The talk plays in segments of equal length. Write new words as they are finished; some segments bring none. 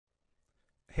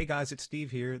Hey guys, it's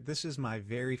Steve here. This is my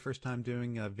very first time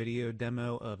doing a video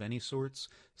demo of any sorts,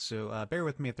 so bear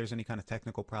with me if there's any kind of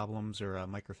technical problems or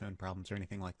microphone problems or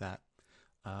anything like that.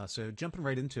 So jumping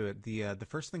right into it, the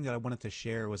first thing that I wanted to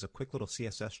share was a quick little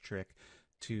CSS trick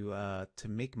to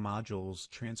make modules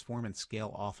transform and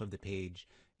scale off of the page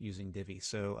using Divi.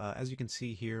 So as you can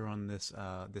see here on this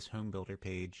home builder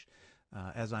page,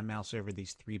 as I mouse over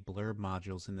these three blurb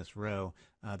modules in this row,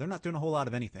 they're not doing a whole lot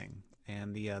of anything.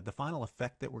 And the final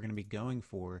effect that we're going to be going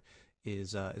for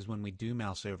is when we do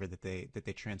mouse over that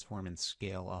they transform and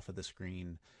scale off of the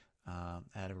screen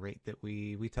at a rate that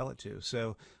we tell it to.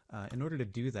 So in order to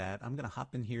do that, I'm going to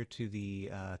hop in here to the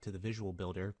visual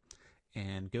builder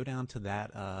and go down to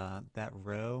that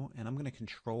row, and I'm going to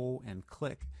control and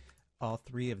click all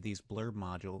three of these blurb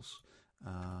modules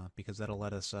because that'll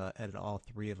let us edit all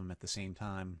three of them at the same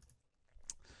time.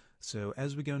 So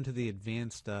as we go into the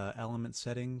advanced element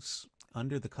settings,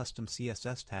 under the custom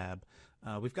CSS tab,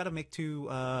 we've got to make two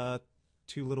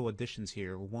little additions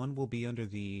here. One will be under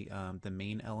the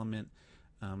main element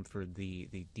for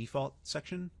the default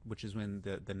section, which is when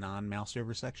the non-mouse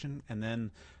over section, and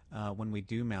then when we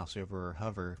do mouse over or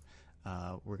hover,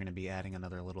 we're going to be adding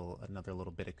another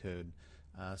little bit of code.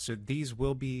 So these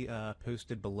will be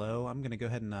posted below. I'm going to go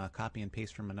ahead and copy and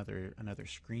paste from another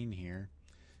screen here,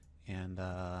 and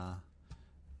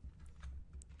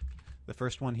the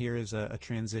first one here is a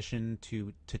transition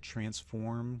to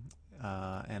transform,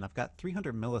 and I've got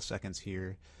 300 milliseconds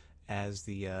here as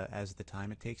the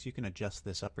time it takes. You can adjust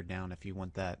this up or down if you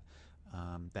want that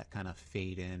that kind of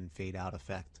fade in, fade out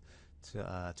effect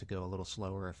to go a little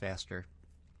slower or faster.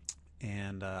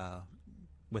 And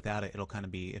without it, it'll kind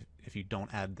of be, if you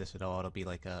don't add this at all, it'll be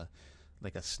like a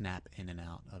snap in and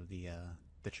out of the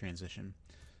transition.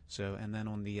 So, and then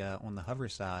on the hover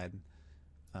side,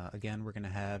 again, we're going to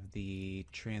have the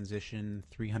transition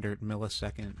 300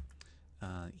 millisecond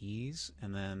ease,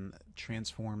 and then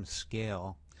transform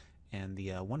scale, and the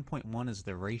 1.1 is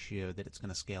the ratio that it's going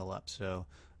to scale up. So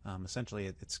essentially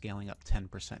it's scaling up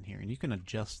 10% here, and you can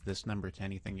adjust this number to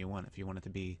anything you want. If you want it to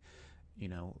be,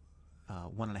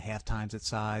 1.5 times its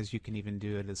size, you can even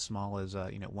do it as small as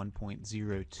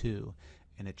 1.02,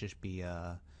 and it just be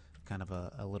kind of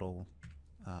a little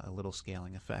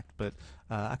scaling effect. But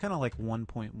I kind of like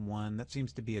 1.1. That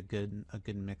seems to be a good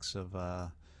mix of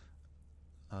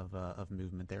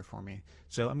movement there for me.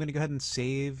 So I'm going to go ahead and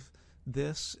save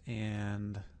this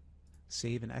and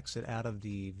save and exit out of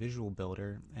the visual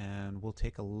builder, and we'll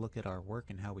take a look at our work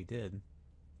and how we did.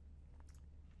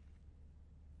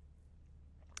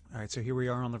 Alright, so here we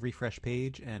are on the refresh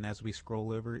page, and as we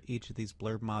scroll over, each of these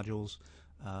blurb modules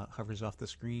hovers off the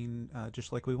screen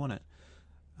just like we want it.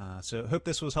 So hope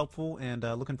this was helpful, and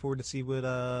looking forward to see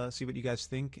what you guys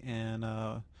think and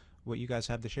what you guys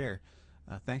have to share.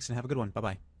 Thanks, and have a good one.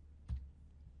 Bye-bye.